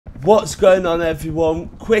What's going on, everyone?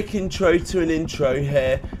 Quick intro to an intro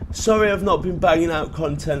here. Sorry I've not been banging out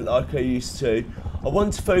content like I used to. I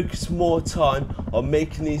want to focus more time on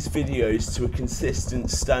making these videos to a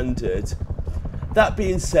consistent standard. That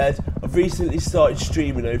being said, I've recently started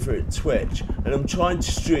streaming over at Twitch and I'm trying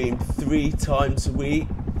to stream 3 times a week.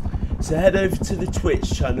 So head over to the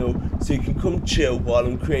Twitch channel so you can come chill while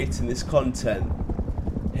I'm creating this content.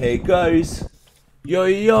 Here goes.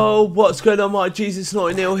 Yo, what's going on, my Jesus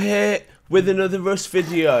Noone here with another Rust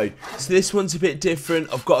video. So this one's a bit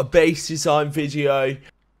different. I've got a base design video.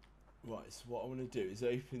 Right, so what I want to do is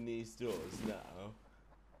open these doors now.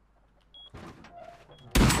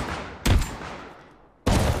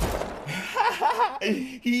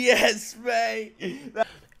 Yes, mate!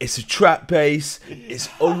 It's a trap base, it's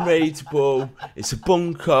unraidable, it's a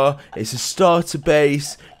bunker, it's a starter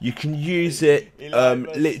base. You can use it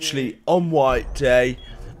literally on white day,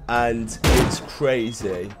 and it's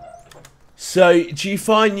crazy. So, do you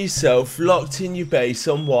find yourself locked in your base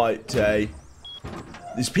on white day?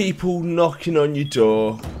 There's people knocking on your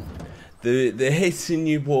door, they're hitting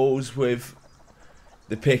your walls with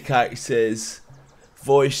the pickaxes,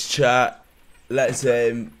 voice chat, let's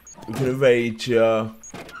we're gonna raid you.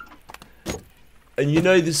 And you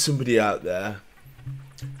know there's somebody out there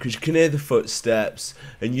because you can hear the footsteps,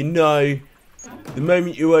 and you know the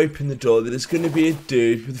moment you open the door that there's going to be a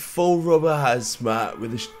dude with a full rubber hazmat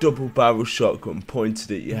with a double barrel shotgun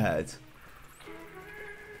pointed at your head,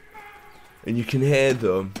 and you can hear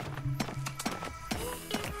them.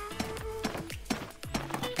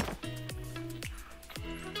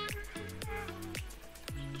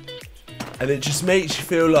 And it just makes you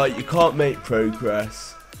feel like you can't make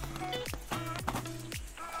progress.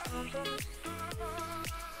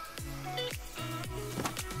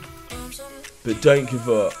 But don't give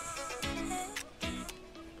up.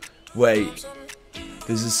 Wait,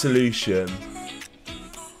 there's a solution.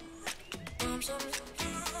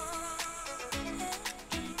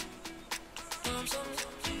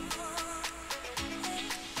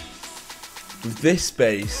 With this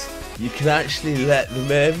base, you can actually let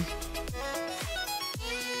them in.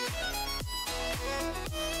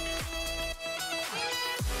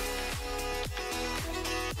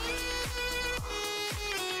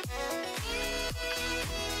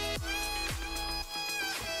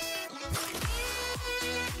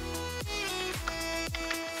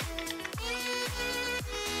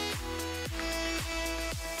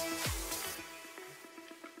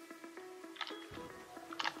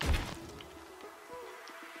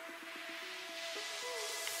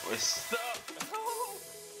 We're stuck! Oh,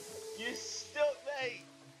 you're stuck, mate!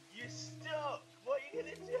 You're stuck! What are you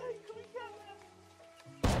gonna do? Come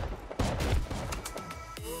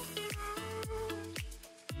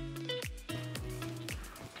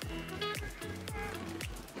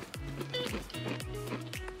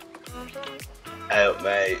on! Help,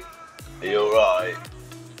 mate. Are you alright?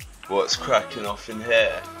 What's cracking off in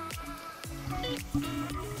here?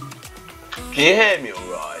 Can you hear me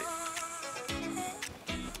alright?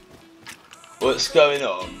 What's going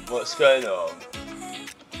on? What's going on?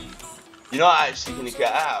 You're not actually going to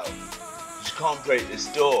get out. You just can't break this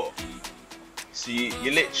door. So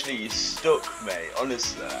you're stuck, mate,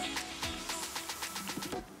 honestly.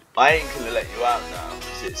 I ain't going to let you out now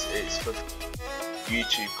because it's for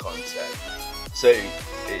YouTube content. So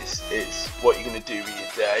it's what you're going to do with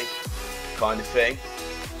your day kind of thing.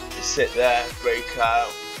 Just sit there, break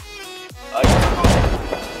out.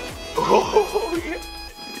 Oh, yeah.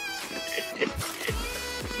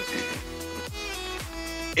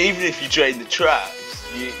 Even if you drain the traps,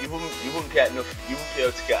 you wouldn't get enough. You wouldn't be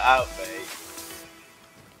able to get out, mate.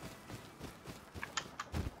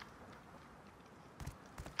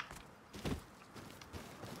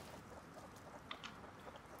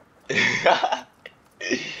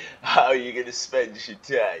 How are you gonna spend your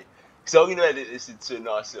day? Because I'm gonna edit this into a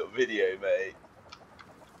nice little video, mate.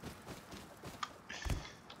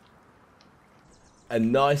 A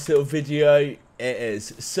nice little video it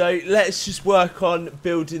is. So let's just work on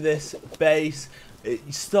building this base.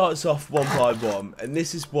 It starts off 1 by 1, and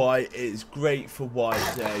this is why it is great for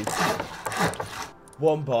white day.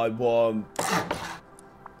 1 by 1.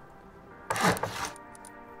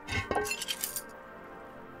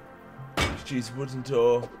 Just use a wooden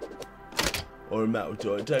door or a metal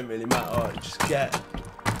door, it don't really matter. Just get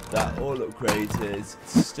that all upgraded.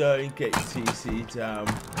 Stone, get your TC down.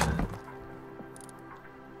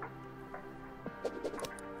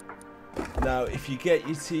 Now, if you get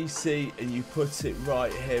your TC and you put it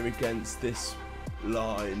right here against this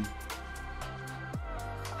line,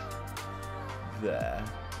 there,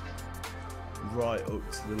 right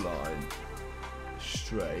up to the line,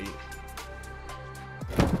 straight.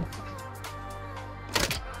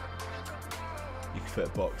 You can fit a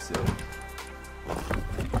box in.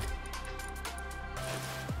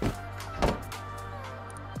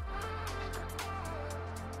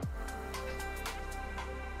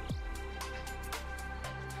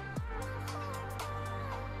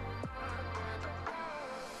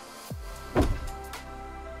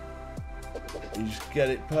 You just get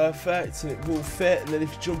it perfect and it will fit, and then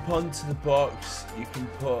if you jump onto the box you can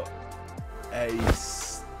put a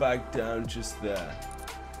bag down just there.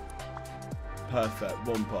 Perfect,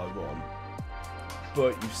 one by one.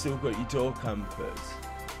 But you've still got your door campers.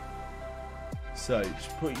 So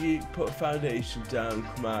just put a foundation down,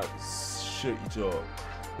 come out, shut your door.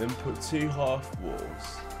 Then put 2 half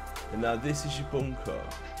walls. And now this is your bunker.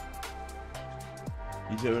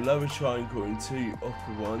 You do a lower triangle and 2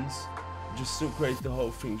 upper ones. Just upgrade the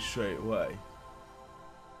whole thing straight away.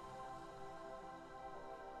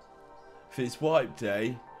 If it's wipe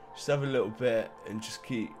day, just have a little bit and just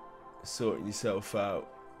keep sorting yourself out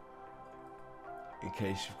in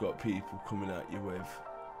case you've got people coming at you with.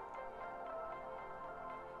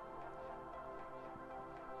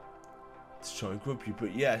 To try and grub you,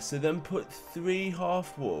 but yeah, so then put 3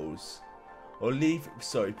 half walls, or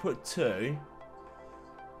put 2.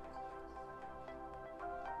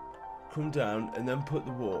 Come down and then put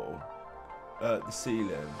the wall, the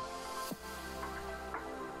ceiling.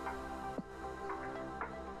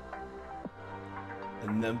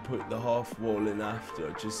 And then put the half wall in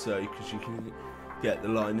after, just so, because you can get the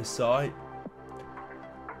line of sight.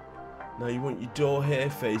 Now you want your door here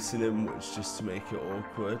facing inwards, just to make it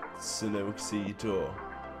awkward, so no one can see your door.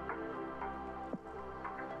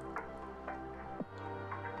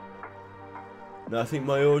 Now I think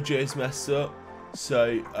my audio is messed up.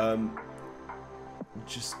 So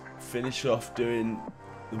just finish off doing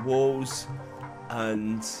the walls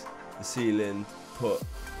and the ceiling, put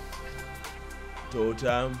door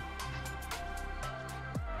down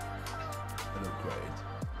and upgrade.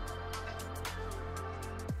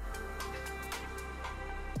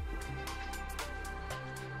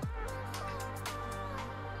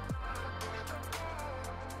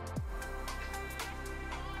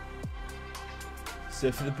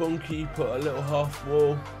 So for the bunker you put a little half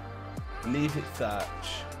wall, leave it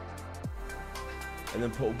thatch, and then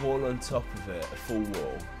put a wall on top of it, a full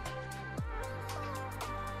wall.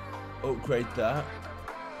 Upgrade that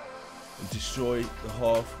and destroy the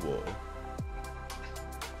half wall.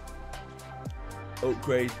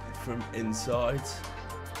 Upgrade from inside.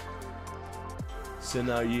 So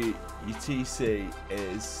now your TC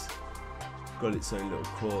is got its own little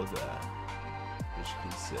core there, as you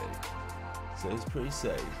can see. So it's pretty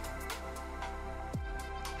safe.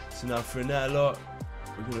 So now for an airlock,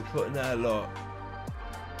 we're going to put an airlock.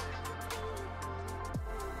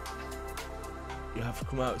 You have to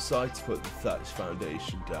come outside to put the thatch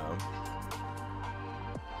foundation down.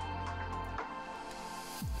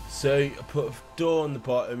 So I put a door on the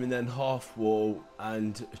bottom and then half wall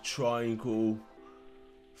and a triangle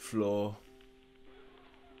floor.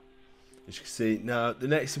 As you can see, now the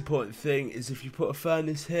next important thing is if you put a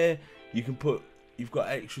furnace here, you've got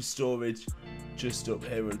extra storage just up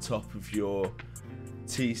here on top of your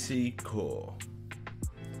TC core.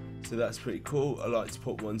 So that's pretty cool. I like to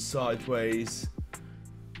put one sideways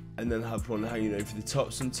and then have one hanging over the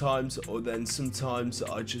top sometimes, or then sometimes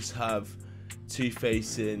I just have 2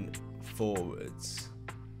 facing forwards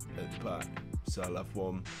at the back. So I'll have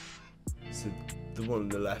one, so the one on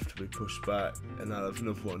the left will be pushed back, and I'll have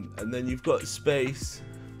another one, and then you've got space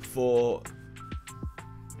for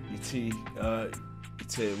your tier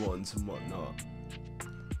 1s and whatnot.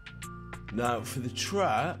 Now for the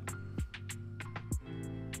trap,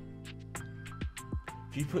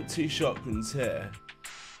 if you put 2 shotguns here,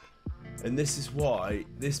 and this is why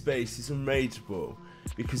this base is unraidable,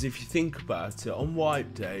 because if you think about it, on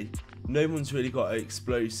wipe day no one's really got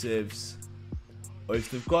explosives, or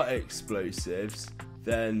if they've got explosives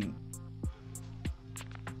then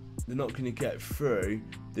they're not going to get through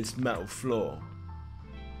this metal floor.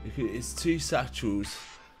 It's 2 satchels,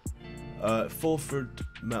 4 for a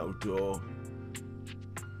metal door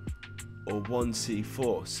or 1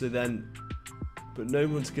 C4, so then, but no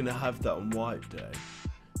one's going to have that on wipe day.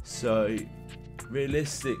 So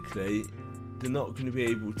realistically they're not going to be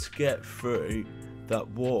able to get through that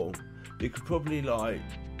wall. They could probably, like,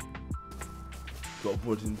 got a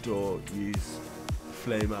wooden door, use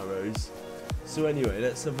flame arrows. So anyway,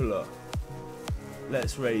 let's have a look.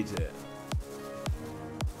 Let's raid it.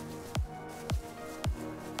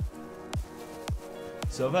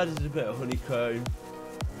 So I've added a bit of honeycomb.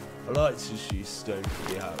 I like to just use stone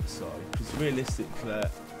for the outside, because realistically,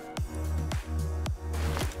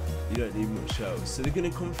 you don't need much else. So they're going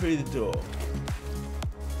to come through the door.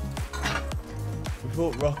 We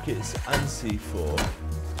brought rockets and C4.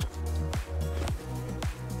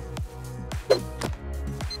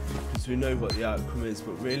 Because we know what the outcome is,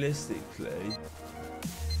 but realistically,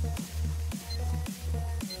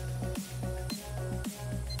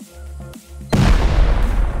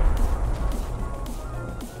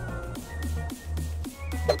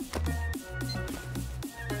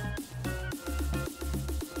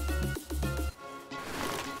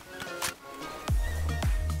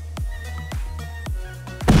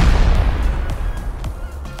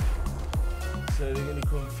 so they're going to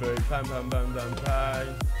come through, bang, bang, bang, bang, bang,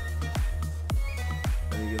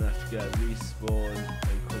 and you're going to have to get a respawn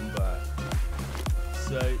and come back.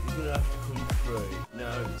 So you're going to have to come through.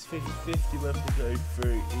 Now it's 50-50 whether to go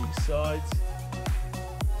through each side.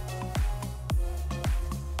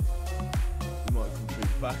 You might come through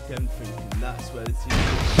the back end thinking that's where the team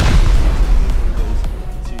is, those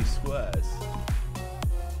two squares.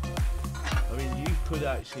 I mean, you could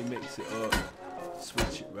actually mix it up,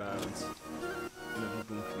 switch it round.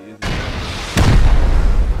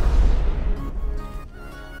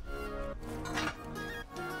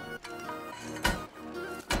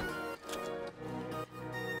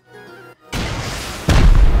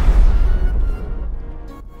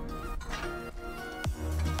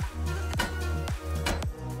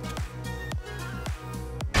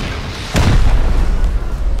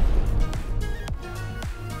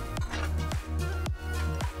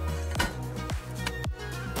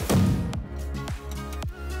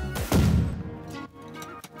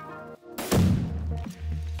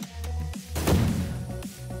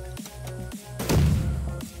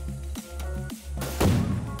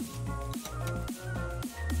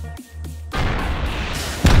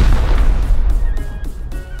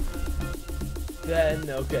 Then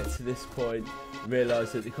they'll get to this point,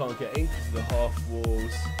 realise that they can't get into the half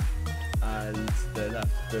walls, and they'll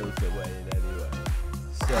have to build their way in anyway.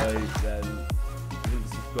 So then,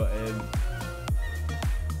 once they've got in,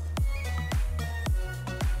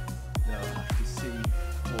 they'll have to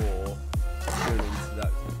C4 go into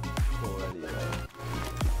that core anyway.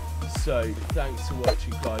 So thanks for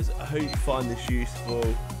watching, guys. I hope you find this useful.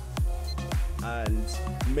 And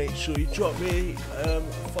make sure you drop me a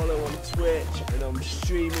follow on Twitch, and I'm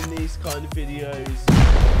streaming these kind of videos,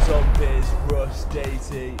 zombies, Rust,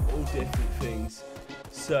 DayZ, all different things.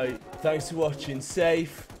 So thanks for watching,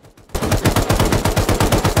 safe.